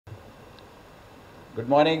Good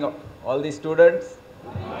morning, all the students.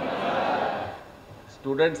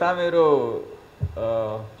 Students are మీరు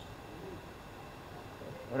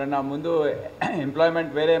ఎవరన్నా ముందు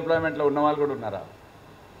ఎంప్లాయ్మెంట్ వేరే ఎంప్లాయ్మెంట్లో ఉన్న వాళ్ళు కూడా ఉన్నారా?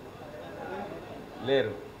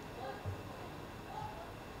 లేరు.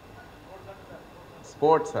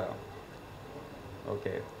 Sports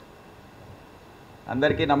okay.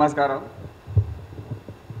 అందరికీ నమస్కారం.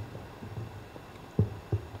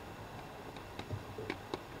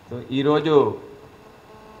 సో ఈరోజు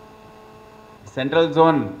central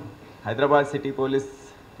zone Hyderabad city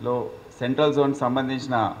పోలీస్లో central zone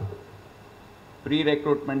సంబంధించిన ప్రీ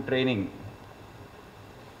రిక్రూట్మెంట్ ట్రైనింగ్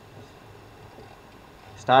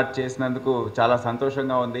స్టార్ట్ చేసినందుకు చాలా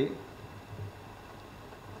సంతోషంగా ఉంది.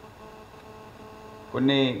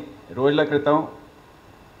 కొన్ని రోజుల క్రితం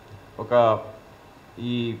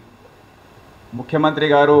ఈ ముఖ్యమంత్రి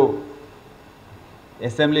గారు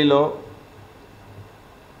అసెంబ్లీలో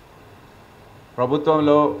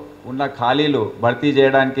ప్రభుత్వంలో ఉన్న ఖాళీలు భర్తీ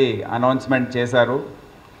చేయడానికి అనౌన్స్మెంట్ చేశారు.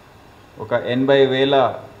 80,000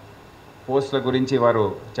 పోస్టుల గురించి వారు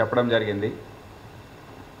చెప్పడం జరిగింది,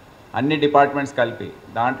 అన్ని డిపార్ట్మెంట్స్ కలిపి.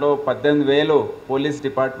 దాంట్లో 18,000 పోలీస్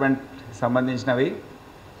డిపార్ట్మెంట్ సంబంధించినవి.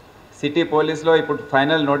 సిటీ పోలీస్లో ఇప్పుడు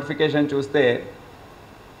ఫైనల్ నోటిఫికేషన్ చూస్తే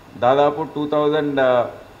దాదాపు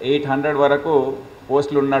 2,800 వరకు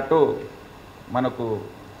పోస్టులు ఉన్నట్టు మనకు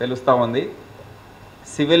తెలుస్తూ ఉంది,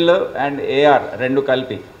 సివిల్ అండ్ ఏఆర్ రెండు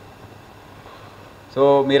కలిపి. సో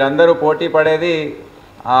మీరందరూ పోటీ పడేది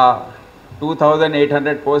ఆ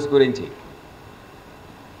 2,800 పోస్ట్ గురించి.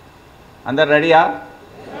 అందరు రెడీయా?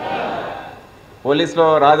 పోలీస్లో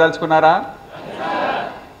రాదలుచుకున్నారా?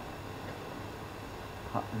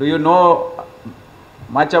 Do you know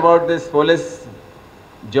much about this police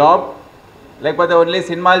job, లేకపోతే ఓన్లీ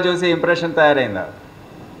సినిమాలు చూసి ఇంప్రెషన్ తయారైందా?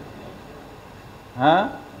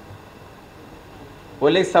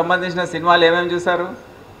 పోలీస్ సంబంధించిన సినిమాలు ఏమేమి చూశారు?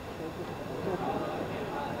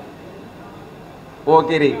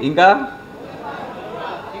 పోకిరి, ఇంకా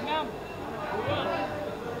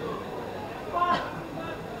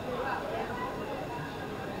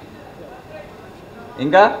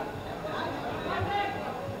ఇంకా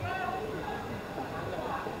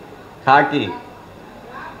ఖాకీ.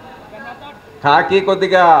 ఖాకీ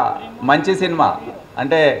కొద్దిగా మంచి సినిమా,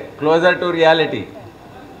 అంటే క్లోజర్ టు రియాలిటీ.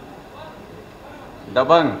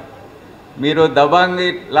 దబంగ్, మీరు దబంగ్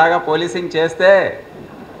లాగా పోలీసింగ్ చేస్తే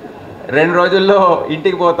 2 రోజుల్లో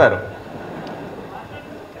ఇంటికి పోతారు.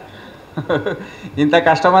 ఇంత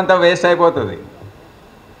కష్టమంతా వేస్ట్ అయిపోతుంది.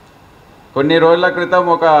 కొన్ని రోజుల క్రితం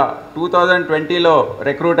 2020లో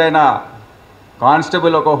రిక్రూట్ అయిన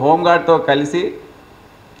కానిస్టేబుల్ ఒక హోంగార్డ్తో కలిసి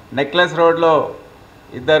నెక్లెస్ రోడ్లో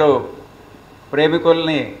 2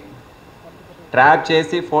 ప్రేమికుల్ని ట్రాప్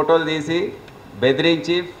చేసి ఫోటోలు తీసి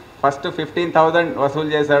బెదిరించి ఫస్ట్ 15,000 వసూలు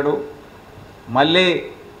చేశాడు. మళ్ళీ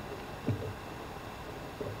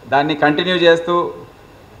దాన్ని కంటిన్యూ చేస్తూ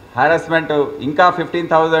హారాస్మెంట్ ఇంకా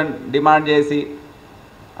 15,000 డిమాండ్ చేసి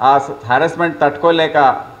ఆ హారాస్మెంట్ తట్టుకోలేక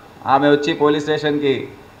ఆమె వచ్చి పోలీస్ స్టేషన్కి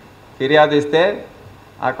ఫిర్యాదు ఇస్తే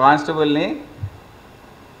ఆ కానిస్టేబుల్ని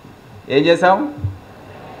ఏం చేసాం?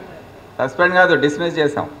 సస్పెండ్ కాదు, డిస్మిస్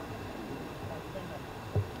చేసాం.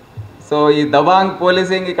 సో ఈ దబాంగ్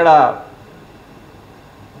పోలీసింగ్ ఇక్కడ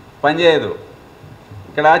పనిచేయదు.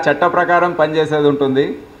 ఇక్కడ చట్ట ప్రకారం పనిచేసేది ఉంటుంది.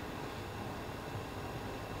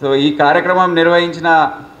 సో ఈ కార్యక్రమం నిర్వహించిన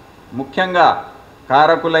ముఖ్యంగా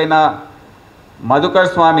కారకులైన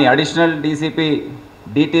మధుకర్ స్వామి, అడిషనల్ డీసీపీ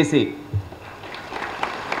డిటిసి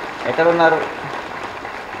ఎక్కడున్నారు?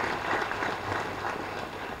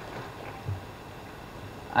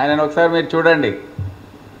 ఆయనను ఒకసారి మీరు చూడండి.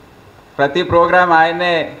 ప్రతి ప్రోగ్రాం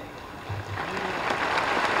ఆయనే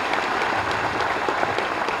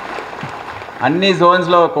అన్ని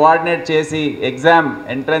జోన్స్లో కోఆర్డినేట్ చేసి ఎగ్జామ్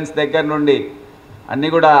ఎంట్రన్స్ దగ్గర నుండి అన్నీ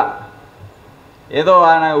కూడా ఏదో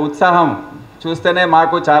ఆయన ఉత్సాహం చూస్తేనే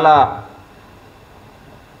మాకు చాలా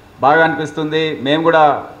బాగా అనిపిస్తుంది. మేము కూడా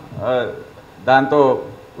దాంతో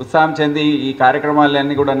ఉత్సాహం చెంది ఈ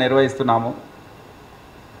కార్యక్రమాలన్నీ కూడా నిర్వహిస్తున్నాము.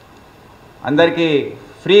 అందరికీ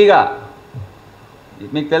ఫ్రీగా,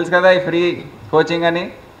 మీకు తెలుసు కదా ఈ ఫ్రీ కోచింగ్ అని.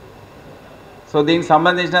 సో దీనికి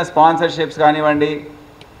సంబంధించిన స్పాన్సర్షిప్స్ కానివ్వండి,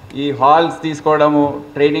 ఈ హాల్స్ తీసుకోవడము,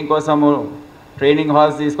 ట్రైనింగ్ కోసము ట్రైనింగ్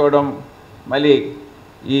హాల్స్ తీసుకోవడం, మళ్ళీ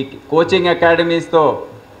ఈ కోచింగ్ అకాడమీస్తో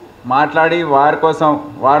మాట్లాడి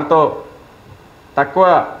వారితో తక్కువ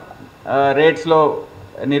రేట్స్లో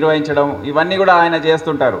నిర్వహించడం, ఇవన్నీ కూడా ఆయన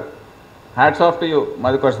చేస్తుంటారు. Hats off to you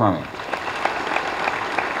Madhukar స్వామి.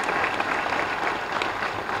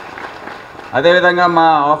 అదేవిధంగా మా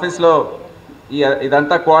ఆఫీస్లో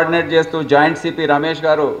ఇదంతా కోఆర్డినేట్ చేస్తూ జాయింట్ సిపి రమేష్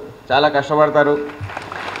గారు చాలా కష్టపడతారు.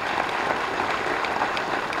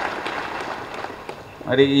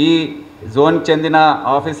 మరి ఈ జోన్ చెందిన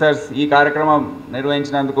ఆఫీసర్స్ ఈ కార్యక్రమం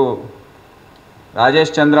నిర్వహించినందుకు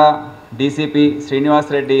రాజేష్ చంద్ర DCP, Srinivas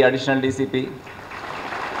Reddy additional DCP,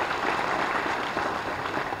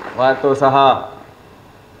 వారితో సహా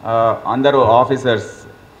అందరూ officers,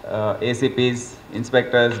 ACPs,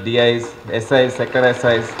 inspectors, డిఐస్, SIs, sector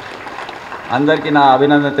SIs అందరికీ నా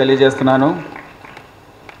అభినందన తెలియజేస్తున్నాను.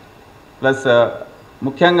 ప్లస్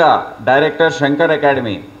ముఖ్యంగా డైరెక్టర్ శంకర్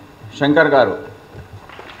అకాడమీ శంకర్ గారు,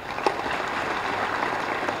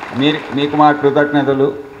 మీకు మా కృతజ్ఞతలు.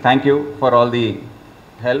 Thank you for all the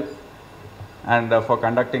help and for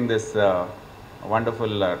conducting this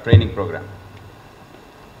wonderful training program.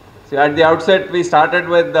 So at the outset we started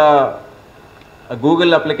with a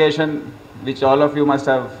Google application which all of you must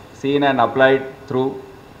have seen and applied through.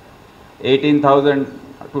 18,000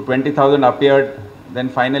 to 20,000 appeared, then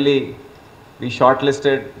finally we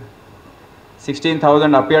shortlisted.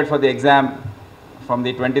 16,000 appeared for the exam from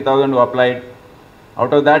the 20,000 who applied.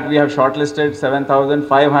 Out of that we have shortlisted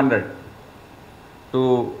 7,500 to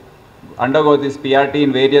undergo this PRT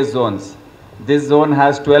in various zones. This zone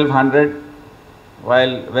has 1,200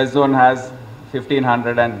 while West Zone has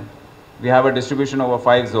 1,500, and we have a distribution over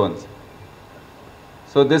 5 zones.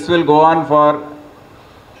 So this will go on for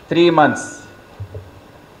 3 months.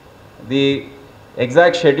 The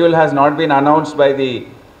exact schedule has not been announced by the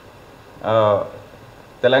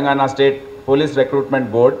Telangana State Police Recruitment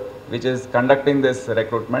Board, which is conducting this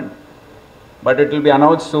recruitment, but it will be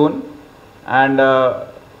announced soon, and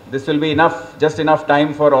this will be just enough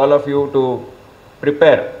time for all of you to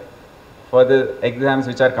prepare for the exams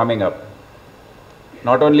which are coming up.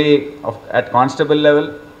 Not only at constable level,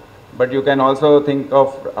 but you can also think of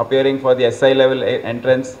appearing for the SI level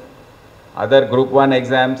entrance, other group 1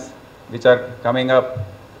 exams which are coming up,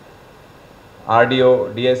 RDO,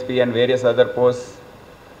 DSP and various other posts,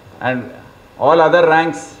 and all other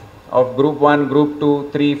ranks of group 1, group 2,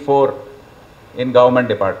 3, 4 in government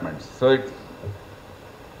departments. So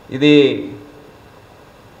ఇది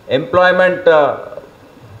employment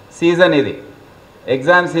season, ఇది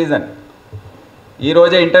exam season.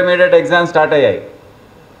 ఈరోజే intermediate exams start అయ్యాయి,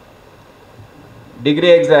 degree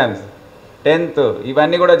exams, 10th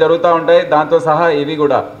ఇవన్నీ కూడా జరుగుతూ ఉంటాయి. దాంతో సహా ఇవి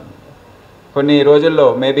కూడా కొన్ని రోజుల్లో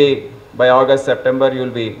maybe by August, September you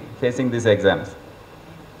will be facing this exams.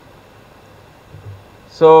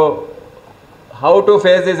 So how to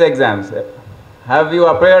face these exams? Have you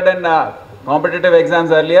appeared in competitive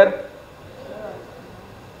exams earlier?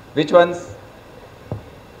 Which ones?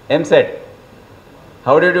 MSET.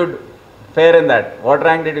 How did you fare in that? What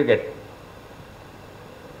rank did you get?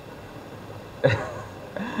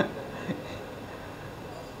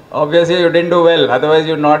 Obviously you didn't do well, otherwise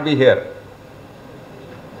you would not be here.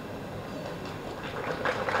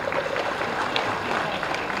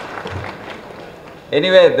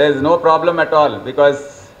 Anyway, there is no problem at all, because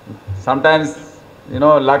sometimes,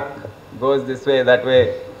 luck goes this way, that way.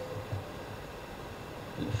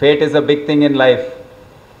 Fate is a big thing in life.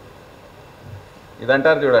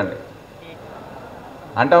 ఇదంటారు చూడండి,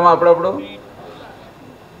 అంటామా అప్పుడప్పుడు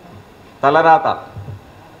తలరాత.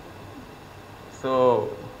 So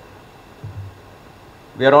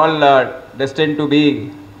we are all destined to be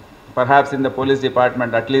perhaps in the police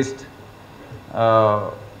department, at least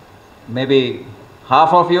maybe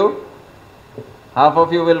half of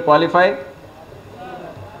you will qualify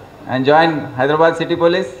and join Hyderabad City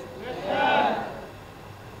Police.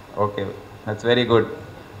 Okay, that's very good.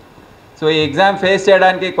 So ఈ exam face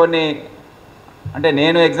చేయడానికి కొన్ని, అంటే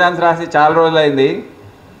నేను exams రాసి చాలా రోజులైంది,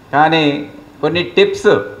 కానీ కొన్ని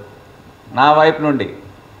టిప్స్ నా వైపు నుండి.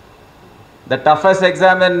 The toughest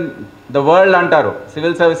exam in the world అంటారు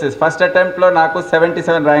సివిల్ సర్వీసెస్. ఫస్ట్ అటెంప్ట్లో నాకు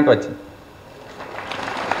 77 ర్యాంక్ వచ్చింది.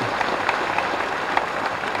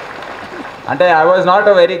 అంటే I was not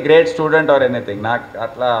a very great student or anything. నాకు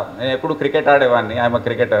అట్లా, నేను ఎప్పుడు క్రికెట్ ఆడేవాడిని, ఐఎమ్ అ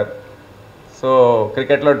క్రికెటర్. సో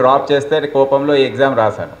క్రికెట్లో డ్రాప్ చేస్తే కోపంలో ఈ ఎగ్జామ్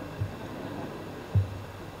రాశాను.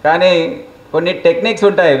 కానీ కొన్ని టెక్నిక్స్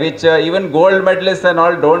ఉంటాయి which even gold medallist and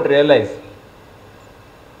all don't realise.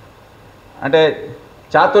 అంటే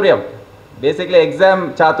చాతుర్యం, బేసిక్లీ ఎగ్జామ్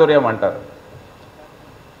చాతుర్యం అంటారు.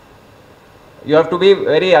 You have to be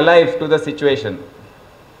very alive to the situation.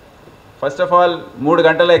 First of all 3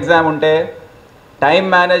 గంటల ఎగ్జామ్ ఉంటే టైం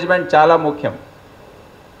మేనేజ్మెంట్ చాలా ముఖ్యం.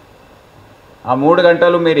 ఆ 3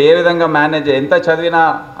 గంటలు మీరు ఏ విధంగా మేనేజ్, ఎంత చదివినా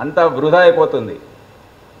అంత వృధా అయిపోతుంది.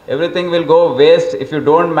 Everything will go waste if you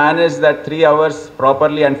don't manage that 3 hours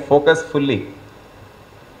properly and focus fully.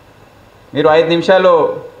 మీరు 5 నిమిషాలు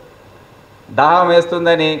దాహం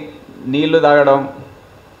వేస్తుందని నీళ్లు తాగడం,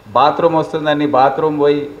 బాత్రూమ్ వస్తుందని బాత్రూమ్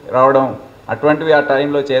పోయి రావడం, అటువంటివి ఆ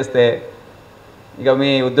టైంలో చేస్తే ఇక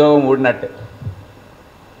మీ ఉద్యోగం ఊడినట్టే.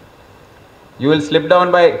 You will slip down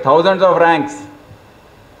by thousands of ranks.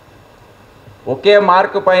 Okay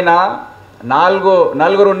mark పైన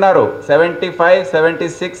నలుగురు ఉన్నారు, 75,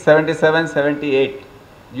 76, 77, 78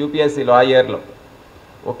 యూపీఎస్సీలో ఆ ఇయర్లో.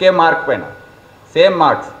 ఒకే మార్క్ పైన సేమ్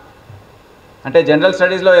మార్క్స్. అంటే జనరల్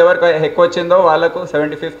స్టడీస్లో ఎవరికి ఎక్కువ వచ్చిందో వాళ్ళకు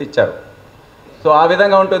 75th ఇచ్చారు. సో ఆ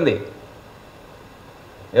విధంగా ఉంటుంది.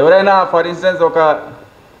 ఎవరైనా ఫర్ ఇన్స్టెన్స్ ఒక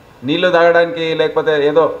నీళ్లు తాగడానికి లేకపోతే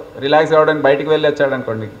ఏదో రిలాక్స్ కావడానికి బయటికి వెళ్ళి వచ్చాడు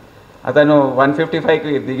అనుకోండి, అతను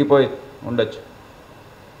 155కి దిగిపోయి ఉండొచ్చు.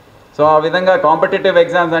 సో ఆ విధంగా కాంపిటేటివ్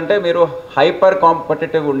ఎగ్జామ్స్ అంటే మీరు హైపర్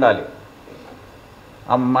కాంపిటేటివ్ ఉండాలి.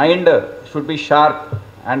 ఆ mind should be sharp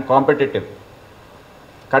and competitive.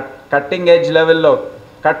 Cutting edge లెవెల్లో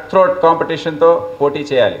కట్ థ్రోట్ కాంపిటీషన్తో పోటీ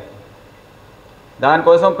చేయాలి.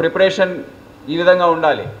 దానికోసం ప్రిపరేషన్ ఈ విధంగా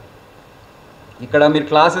ఉండాలి. ఇక్కడ మీరు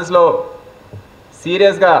క్లాసెస్లో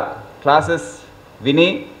సీరియస్గా క్లాసెస్ విని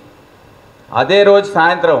అదే రోజు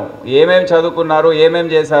సాయంత్రం ఏమేమి చదువుకున్నారు, ఏమేమి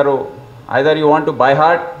చేశారు, either you want to buy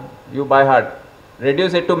heart, you by heart,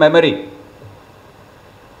 reduce it to memory.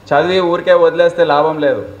 చదివి ఊరికే వదిలేస్తే లాభం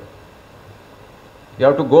లేదు. You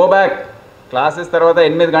have to go back. Classes తర్వాత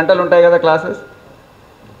 8 గంటలు ఉంటాయి కదా క్లాసెస్,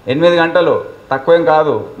 8 గంటలు తక్కువేం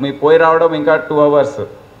కాదు. మీ పోయి రావడం ఇంకా 2 hours.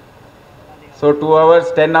 సో 2 hours,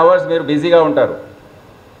 10 hours మీరు బిజీగా ఉంటారు.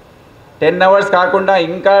 10 hours కాకుండా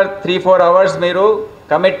ఇంకా 3-4 hours మీరు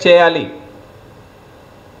కమిట్ చేయాలి.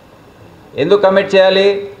 ఎందుకు కమిట్ చేయాలి?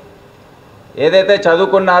 ఏదైతే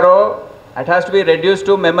చదువుకున్నారో it has to be reduce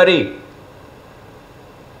to memory.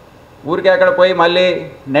 ఊరికే అక్కడ పోయి మళ్ళీ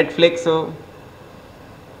నెట్ఫ్లిక్స్,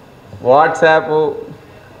 వాట్సాప్,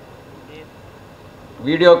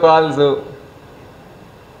 వీడియో కాల్స్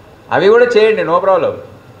అవి కూడా చేయండి, నో ప్రాబ్లం.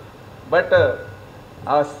 బట్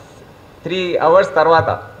 3 hours తర్వాత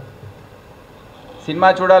సినిమా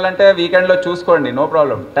చూడాలంటే వీకెండ్లో చూసుకోండి, నో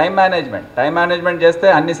ప్రాబ్లం. టైం మేనేజ్మెంట్ చేస్తే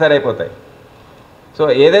అన్నీ సరైపోతాయి. సో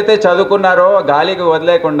ఏదైతే చదువుకున్నారో గాలికి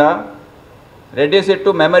వదిలేకుండా reduce it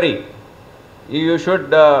to memory. You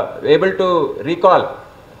should able to recall.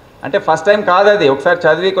 అంటే ఫస్ట్ టైం కాదు అది, ఒకసారి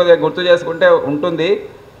చదివి కొద్దిగా గుర్తు చేసుకుంటే ఉంటుంది.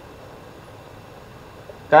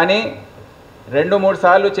 కానీ 2-3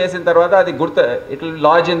 సార్లు చేసిన తర్వాత అది గుర్తు, it will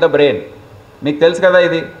LADS in the brain. మీకు తెలుసు కదా,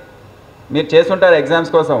 ఇది మీరు చేస్తుంటారు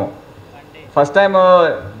ఎగ్జామ్స్ కోసం. ఫస్ట్ టైం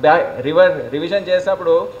రివిజన్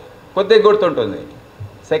చేసినప్పుడు కొద్దిగా గుర్తుంటుంది.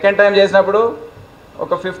 సెకండ్ టైం చేసినప్పుడు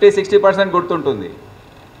ఒక 50-60% గుర్తుంటుంది.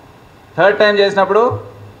 థర్డ్ టైం చేసినప్పుడు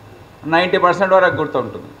 90% వరకు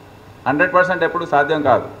గుర్తుంటుంది. 100% ఎప్పుడు సాధ్యం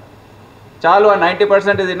కాదు. చాలు, ఆ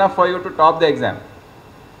 90% is enough for you to top the exam.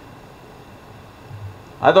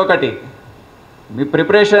 అదొకటి. మీ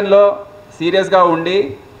ప్రిపరేషన్లో సీరియస్గా ఉండి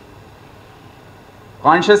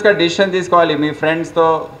కాన్షియస్గా డిసిషన్ తీసుకోవాలి. మీ ఫ్రెండ్స్తో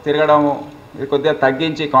తిరగడము ఇది కొద్దిగా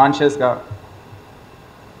తగ్గించి కాన్షియస్గా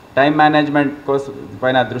టైం మేనేజ్మెంట్ కోసం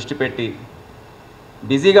పైన దృష్టి పెట్టి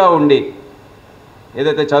బిజీగా ఉండి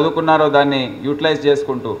ఏదైతే చదువుకున్నారో దాన్ని యూటిలైజ్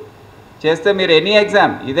చేసుకుంటూ చేస్తే మీరు ఎనీ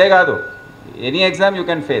ఎగ్జామ్, ఇదే కాదు any exam you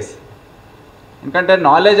can face. ఎందుకంటే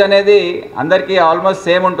నాలెడ్జ్ అనేది అందరికీ ఆల్మోస్ట్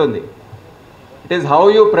సేమ్ ఉంటుంది. It is how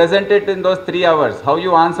you present it in those 3 hours, how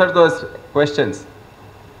you answer those questions.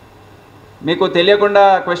 మీకు తెలియకుండా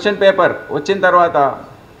క్వశ్చన్ పేపర్ వచ్చిన తర్వాత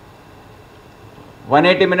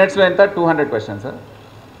 180 minutesలో ఎంత? 200 questions.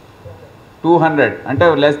 200 అంటే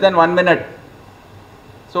less than 1 minute.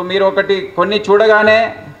 సో మీరు కొన్ని చూడగానే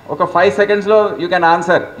ఒక 5 secondsలో you can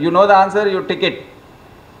answer. You know the answer, you tick it.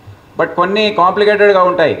 But కొన్ని కాంప్లికేటెడ్గా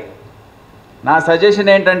ఉంటాయి. నా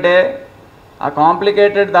సజెషన్ ఏంటంటే ఆ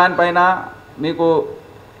కాంప్లికేటెడ్ దానిపైన మీకు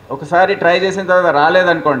ఒకసారి ట్రై చేసిన తర్వాత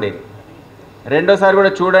రాలేదనుకోండి, రెండోసారి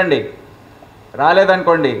కూడా చూడండి.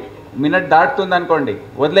 రాలేదనుకోండి, మినిట్ దాటుతుంది అనుకోండి,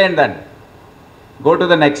 వదిలేయండి దాన్ని, గో టు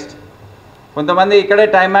ద నెక్స్ట్. కొంతమంది ఇక్కడే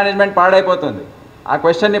టైం మేనేజ్మెంట్ పాడైపోతుంది. ఆ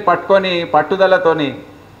క్వశ్చన్ని పట్టుకొని పట్టుదలతోని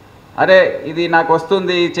అరే ఇది నాకు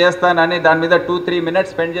వస్తుంది చేస్తానని దాని మీద 2-3 minutes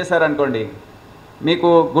స్పెండ్ చేశారనుకోండి, మీకు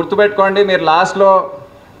గుర్తుపెట్టుకోండి, మీరు లాస్ట్లో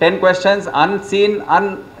 10 questions అన్సీన్,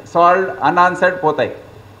 అన్సాల్వ్డ్, అన్ఆన్సర్డ్ పోతాయి.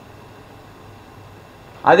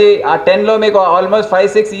 అది ఆ 10లో మీకు ఆల్మోస్ట్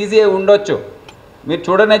 5-6 ఈజీ ఉండొచ్చు, మీరు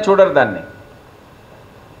చూడరు దాన్ని.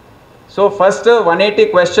 సో ఫస్ట్ 180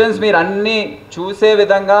 questions మీరు అన్నీ చూసే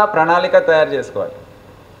విధంగా ప్రణాళిక తయారు చేసుకోవాలి.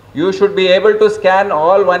 You should be able to scan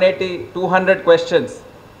all 180-200 questions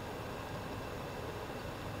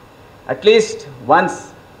at least once.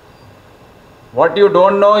 What you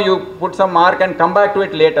don't know you put some mark and come back to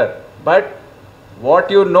it later. But what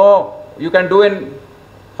you know you can do in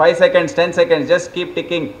 5 seconds, 10 seconds, just keep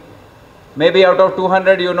ticking. Maybe out of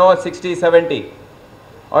 200 you know 60, 70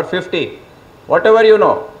 or 50, whatever you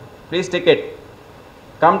know, please tick it.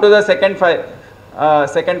 Come to the second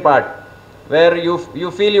part where you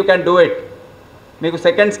feel you can do it. మీకు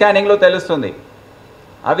second స్కానింగ్లో తెలుస్తుంది.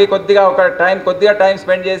 అవి కొద్దిగా time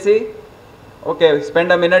spend చేసి okay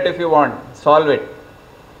spend a minute if you want, solve it.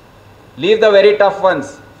 Leave the very tough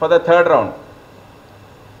once for the third round.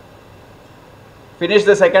 Finish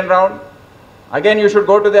the second round. Again you should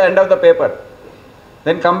go to the end of the paper.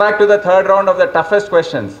 Then come back to the third round of the toughest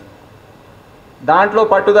questions. దాంట్లో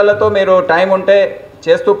పట్టుదలతో మీరు time ఉంటే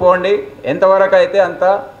చేస్తూ పోండి. ఎంతవరకు అయితే అంత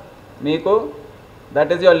మీకు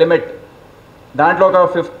దట్ ఈస్ యువర్ లిమిట్. దాంట్లో ఒక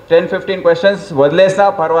 10-15 క్వశ్చన్స్ వదిలేసినా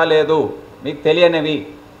పర్వాలేదు, మీకు తెలియనివి.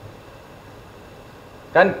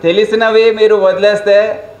 కానీ తెలిసినవి మీరు వదిలేస్తే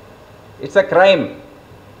it's a crime.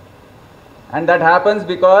 And that happens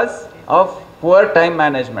because of poor time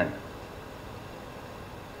management,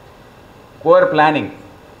 poor planning.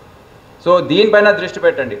 So దీనిపైన దృష్టి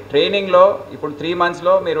పెట్టండి. ట్రైనింగ్లో ఇప్పుడు 3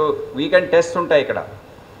 monthsలో మీరు వీకెండ్ టెస్ట్ ఉంటాయి ఇక్కడ.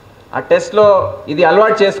 ఆ టెస్ట్లో ఇది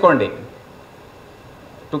అలవాటు చేసుకోండి.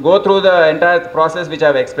 To go through the entire process which I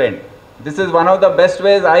have explained. This is one of the best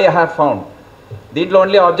ways I have found. దీంట్లో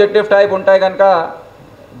ఓన్లీ ఆబ్జెక్టివ్ టైప్ ఉంటాయి కనుక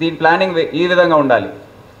దీని ప్లానింగ్ ఈ విధంగా ఉండాలి.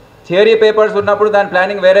 థియరీ పేపర్స్ ఉన్నప్పుడు దాని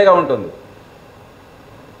ప్లానింగ్ వేరేగా ఉంటుంది.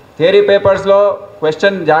 థియరీ పేపర్స్లో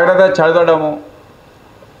క్వశ్చన్ జాగ్రత్తగా చదవడము,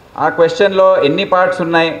 ఆ క్వశ్చన్లో ఎన్ని పార్ట్స్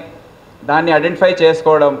ఉన్నాయి దాన్ని ఐడెంటిఫై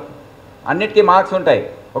చేసుకోవడం, అన్నిటికీ మార్క్స్ ఉంటాయి.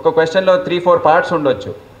 ఒక క్వశ్చన్లో 3-4 పార్ట్స్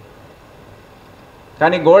ఉండొచ్చు.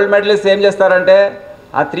 కానీ గోల్డ్ మెడలిస్ట్ ఏం చేస్తారంటే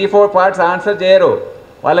ఆ 3-4 పార్ట్స్ ఆన్సర్ చేయరు.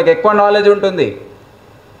 వాళ్ళకి ఎక్కువ నాలెడ్జ్ ఉంటుంది.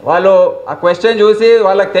 వాళ్ళు ఆ క్వశ్చన్ చూసి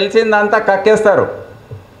వాళ్ళకి తెలిసిందంతా కక్కేస్తారు.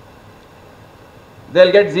 They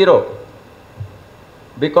will get 0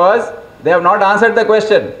 because they have not answered the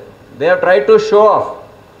question. They have tried to show off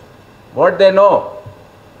what they know.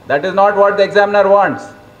 That is not what the examiner wants.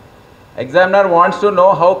 Examiner wants to know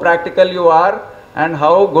how practical you are and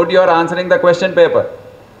how good you are answering the question paper,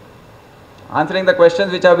 answering the questions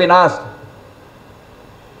which have been asked.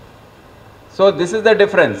 So this is the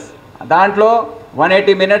difference. దాంట్లో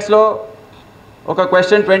 180 minutesలో ఒక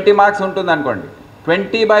question 20 marks ఉంటుంది అనుకోండి.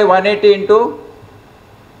 20/180 into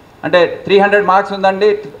అంటే 300 marks ఉందండి,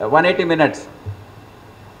 180 minutes.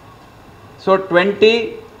 So 20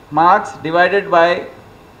 marks divided by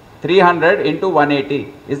 300 into 180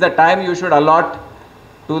 is the time you should allot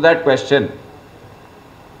to that question.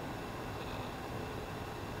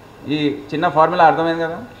 ఈ చిన్న formula అర్థమైంది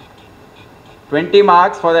కదా. 20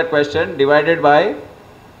 marks for that question divided by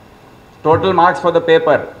total marks for the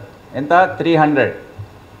paper ఎంత 300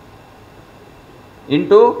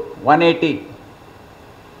 into 180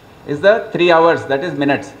 is the 3 hours, that is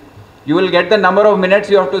minutes. You will get the number of minutes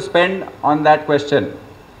you have to spend on that question.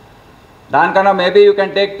 దానికన్నా maybe you can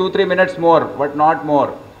take 2-3 minutes more but not more.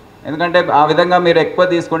 ఎందుకంటే ఆ విధంగా మీరు ఎక్కువ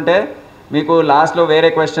తీసుకుంటే మీకు లాస్ట్లో వేరే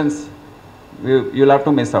questions you'll have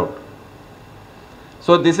to miss out.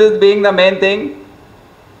 So this is being the main thing.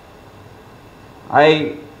 I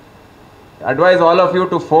advise all of you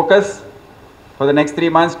to focus for the next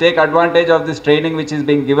 3 months. Take advantage of this training which is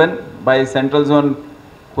being given by Central Zone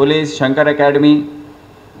Police, Shankar Academy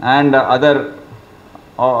and other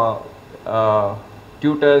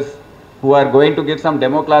tutors who are going to give some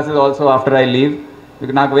demo classes also after I leave.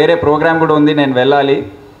 Because నాకు వేరే programme కూడా ఉంది, నేను వెళ్ళాలి.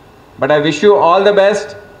 But I wish you all the best.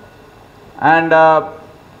 And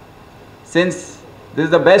since this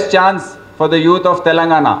is the best chance for the youth of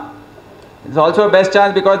Telangana, it's also a best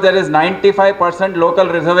chance because there is 95% local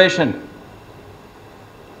reservation.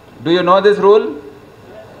 Do you know this rule?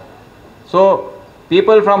 So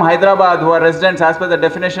people from Hyderabad who are residents as per the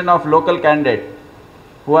definition of local candidate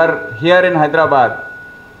who are here in Hyderabad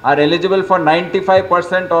are eligible for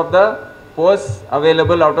 95% of the posts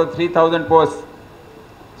available out of 3,000 posts.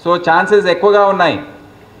 So chances ఎక్కువగా ఉన్నాయి,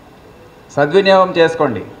 సద్వినియోగం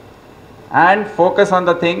చేసుకోండి and focus on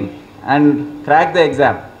the thing and crack the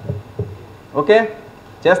exam. Okay?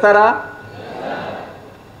 చేస్తారా?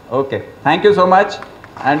 Okay. Thank you so much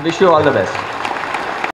and wish you all the best.